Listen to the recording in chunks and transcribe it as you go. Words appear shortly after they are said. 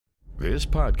This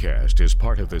podcast is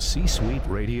part of the C-Suite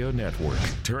Radio Network,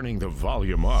 turning the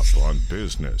volume up on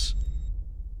business.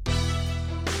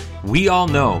 We all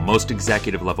know most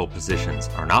executive level positions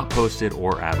are not posted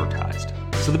or advertised.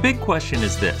 So the big question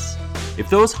is this: if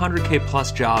those 100K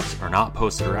plus jobs are not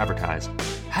posted or advertised,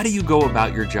 how do you go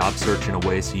about your job search in a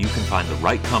way so you can find the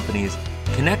right companies,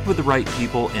 connect with the right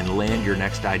people, and land your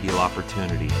next ideal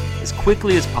opportunity as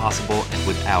quickly as possible and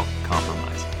without compromise?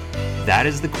 That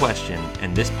is the question,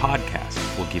 and this podcast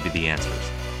will give you the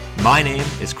answers. My name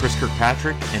is Chris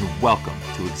Kirkpatrick, and welcome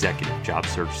to Executive Job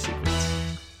Search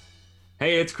Secrets.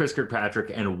 Hey, it's Chris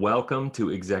Kirkpatrick, and welcome to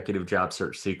Executive Job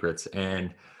Search Secrets.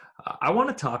 And I want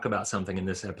to talk about something in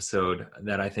this episode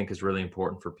that I think is really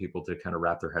important for people to kind of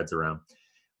wrap their heads around.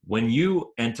 When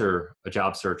you enter a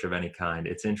job search of any kind,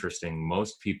 it's interesting.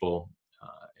 Most people,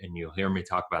 and you'll hear me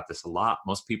talk about this a lot,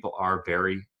 most people are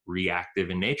very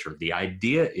reactive in nature. The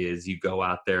idea is you go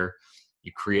out there,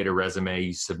 you create a resume,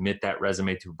 you submit that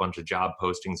resume to a bunch of job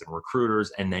postings and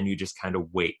recruiters, and then you just kind of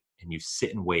wait and you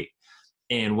sit and wait.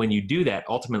 And when you do that,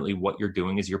 ultimately what you're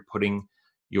doing is you're putting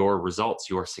your results,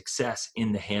 your success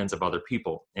in the hands of other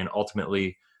people. And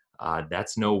ultimately,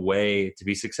 that's no way to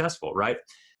be successful, right?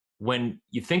 When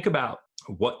you think about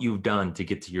what you've done to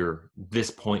get to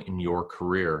this point in your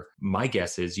career, my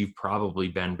guess is you've probably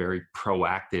been very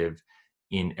proactive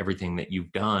in everything that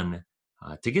you've done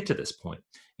to get to this point.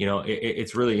 You know,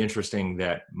 it's really interesting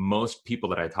that most people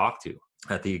that I talk to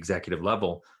at the executive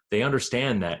level, they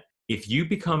understand that if you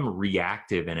become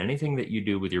reactive in anything that you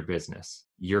do with your business,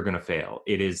 you're going to fail.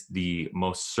 It is the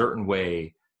most certain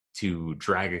way to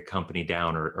drag a company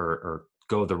down or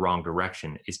go the wrong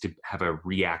direction, is to have a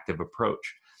reactive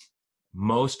approach.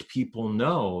 Most people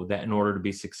know that in order to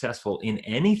be successful in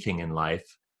anything in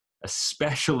life,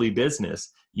 especially business,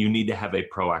 you need to have a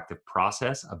proactive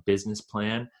process, a business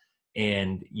plan,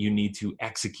 and you need to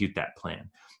execute that plan.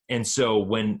 And so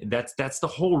when that's the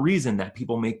whole reason that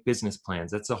people make business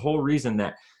plans. That's the whole reason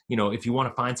that, you know, if you want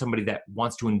to find somebody that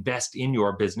wants to invest in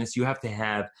your business, you have to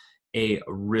have a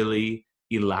really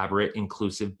elaborate,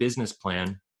 inclusive business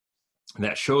plan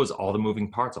that shows all the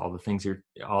moving parts, all the things,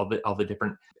 all the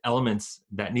different elements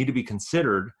that need to be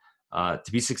considered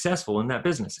to be successful in that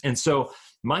business. And so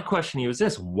my question to you is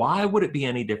this: why would it be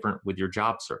any different with your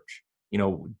job search? You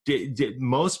know, did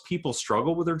most people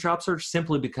struggle with their job search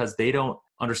simply because they don't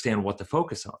understand what to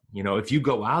focus on? You know, if you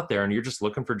go out there and you're just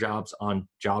looking for jobs on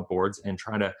job boards and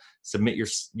trying to submit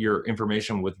your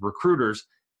information with recruiters,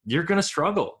 you're going to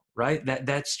struggle, right?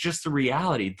 That's just the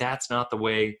reality. That's not the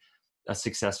way a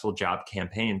successful job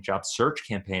search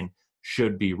campaign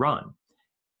should be run.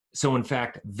 So in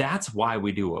fact, that's why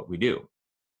we do what we do.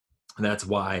 And that's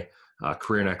why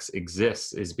CareerNext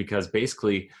exists, is because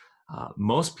basically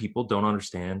most people don't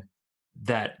understand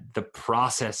that the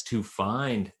process to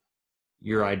find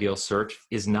your ideal search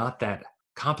is not that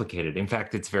complicated. In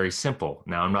fact, it's very simple.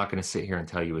 Now, I'm not going to sit here and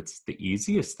tell you it's the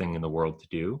easiest thing in the world to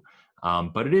do,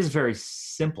 but it is very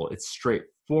simple. It's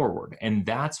straightforward. And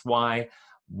that's why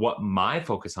what my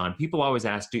focus on, people always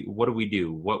ask, what do we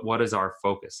do? What is our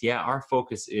focus? Yeah, our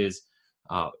focus is,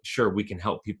 sure, we can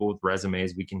help people with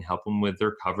resumes. We can help them with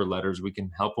their cover letters. We can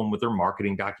help them with their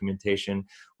marketing documentation.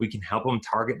 We can help them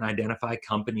target and identify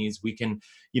companies. We can,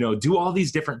 you know, do all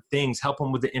these different things, help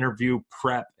them with the interview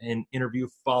prep and interview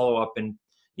follow-up and,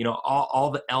 you know,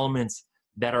 all the elements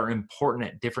that are important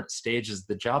at different stages of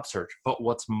the job search. But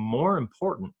what's more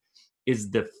important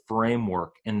is the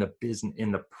framework and the business,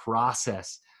 in the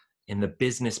process, in the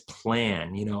business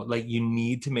plan. You know, like, you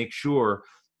need to make sure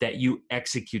that you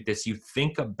execute this. You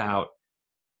think about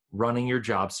running your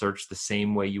job search the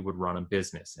same way you would run a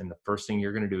business. And the first thing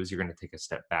you're going to do is you're going to take a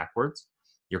step backwards.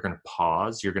 You're going to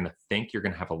pause. You're going to think. You're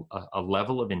going to have a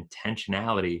level of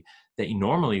intentionality that you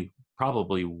normally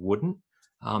probably wouldn't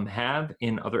have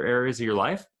in other areas of your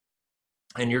life.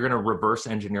 And you're going to reverse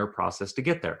engineer a process to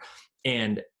get there.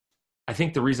 And I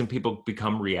think the reason people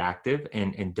become reactive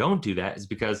and don't do that is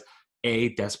because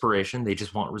desperation, they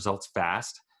just want results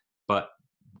fast. But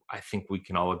I think we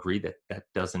can all agree that that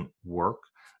doesn't work.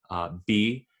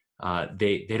 B,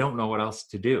 they don't know what else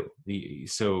to do.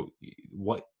 So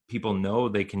what people know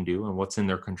they can do and what's in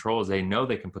their control is they know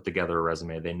they can put together a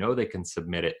resume. They know they can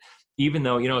submit it, even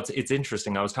though, you know, it's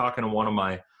interesting. I was talking to one of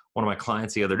my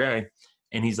clients the other day,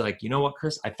 and he's like, you know what,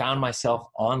 Chris, I found myself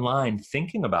online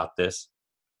thinking about this.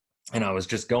 And I was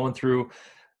just going through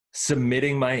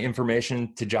submitting my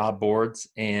information to job boards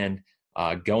and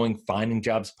finding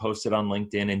jobs posted on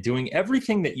LinkedIn and doing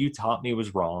everything that you taught me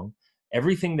was wrong,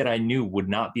 everything that I knew would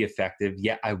not be effective,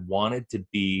 yet I wanted to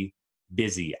be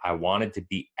busy. I wanted to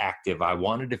be active. I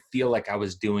wanted to feel like I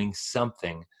was doing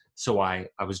something So I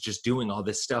was just doing all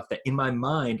this stuff that in my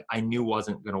mind, I knew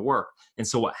wasn't going to work. And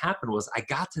so what happened was I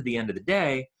got to the end of the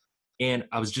day and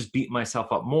I was just beating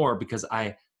myself up more because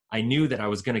I knew that I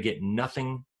was going to get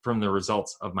nothing from the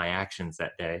results of my actions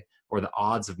that day, or the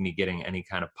odds of me getting any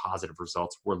kind of positive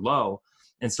results were low.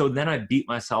 And so then I beat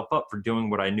myself up for doing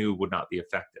what I knew would not be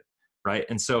effective, right?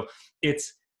 And so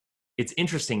it's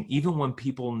interesting, even when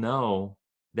people know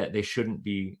that they shouldn't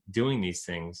be doing these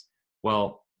things,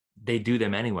 well, they do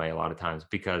them anyway a lot of times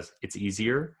because it's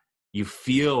easier. You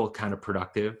feel kind of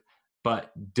productive,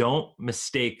 but don't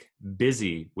mistake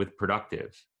busy with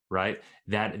productive, right?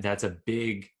 That's a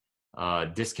big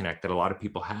disconnect that a lot of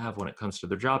people have when it comes to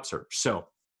their job search. So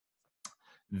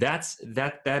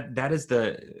that is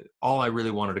all I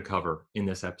really wanted to cover in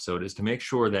this episode, is to make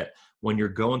sure that when you're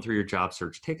going through your job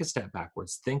search, take a step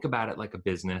backwards, think about it like a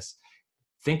business,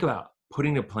 think about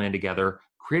putting a plan together,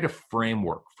 create a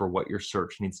framework for what your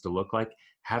search needs to look like,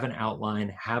 have an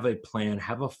outline, have a plan,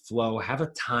 have a flow, have a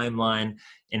timeline,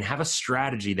 and have a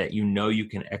strategy that you know you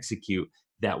can execute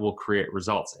that will create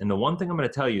results. And the one thing I'm going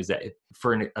to tell you is that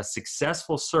for a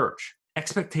successful search,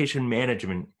 expectation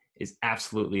management is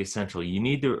absolutely essential. You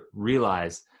need to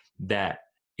realize that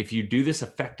if you do this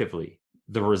effectively,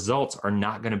 the results are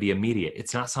not going to be immediate.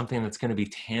 It's not something that's going to be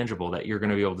tangible that you're going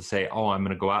to be able to say, oh, I'm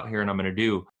going to go out here and I'm going to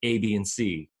do A, B, and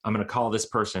C. I'm going to call this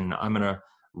person. I'm going to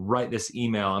write this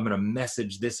email. I'm going to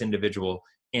message this individual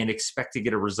and expect to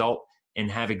get a result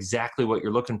and have exactly what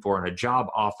you're looking for in a job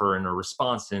offer and a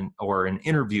response or an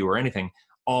interview or anything,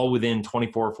 all within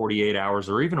 24, 48 hours,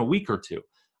 or even a week or two.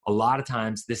 A lot of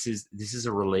times this is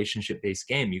a relationship-based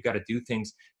game. You got to do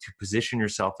things to position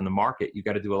yourself in the market. You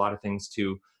got to do a lot of things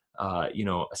to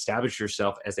establish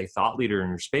yourself as a thought leader in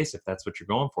your space, if that's what you're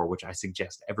going for, which I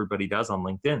suggest everybody does on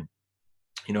LinkedIn.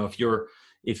 You know, if you're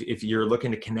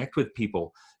looking to connect with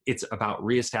people, it's about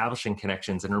reestablishing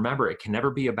connections. And remember, it can never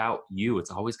be about you.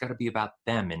 It's always got to be about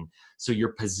them. And so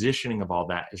your positioning of all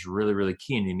that is really, really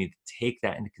key. And you need to take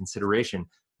that into consideration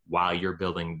while you're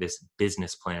building this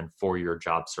business plan for your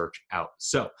job search out.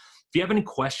 So if you have any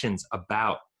questions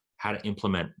about how to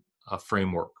implement a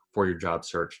framework for your job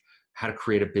search, how to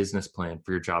create a business plan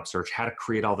for your job search, how to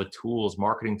create all the tools,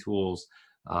 marketing tools,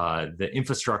 the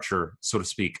infrastructure, so to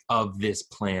speak, of this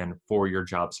plan for your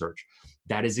job search,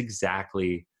 that is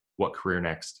exactly what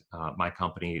CareerNext, my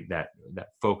company that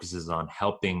focuses on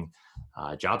helping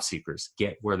job seekers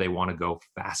get where they want to go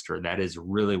faster. That is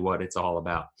really what it's all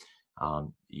about.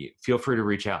 Feel free to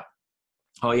reach out.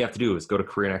 All you have to do is go to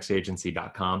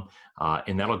careernextagency.com,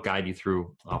 and that'll guide you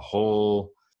through a whole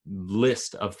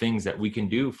list of things that we can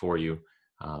do for you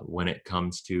when it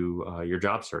comes to your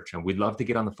job search. And we'd love to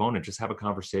get on the phone and just have a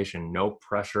conversation. No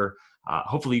pressure.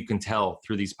 Hopefully you can tell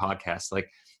through these podcasts, like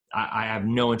I have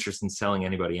no interest in selling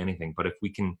anybody anything, but if we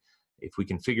can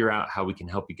figure out how we can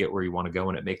help you get where you want to go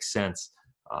and it makes sense,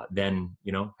 then,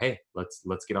 hey,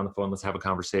 let's get on the phone. Let's have a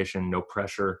conversation. No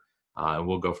pressure. And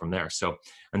we'll go from there. So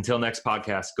until next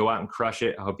podcast, go out and crush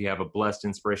it. I hope you have a blessed,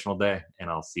 inspirational day, and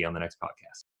I'll see you on the next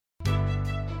podcast.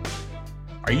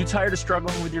 Are you tired of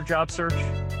struggling with your job search?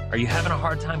 Are you having a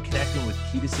hard time connecting with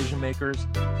key decision makers,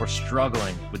 or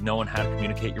struggling with knowing how to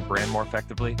communicate your brand more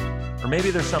effectively? Or maybe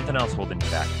there's something else holding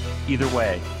you back. Either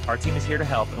way, our team is here to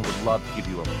help and would love to give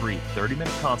you a free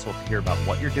 30-minute consult to hear about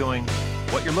what you're doing,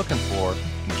 what you're looking for,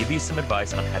 and give you some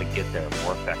advice on how to get there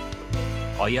more effectively.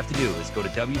 All you have to do is go to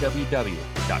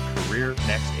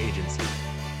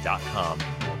www.careernextagency.com.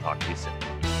 We'll talk to you soon.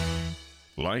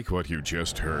 Like what you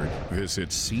just heard?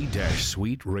 Visit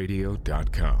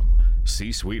c-suiteradio.com.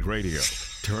 C-Suite Radio,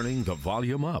 turning the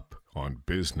volume up on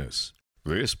business.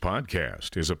 This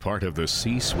podcast is a part of the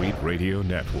C-Suite Radio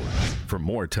Network. For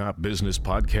more top business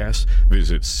podcasts,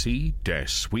 visit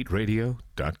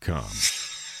c-suiteradio.com.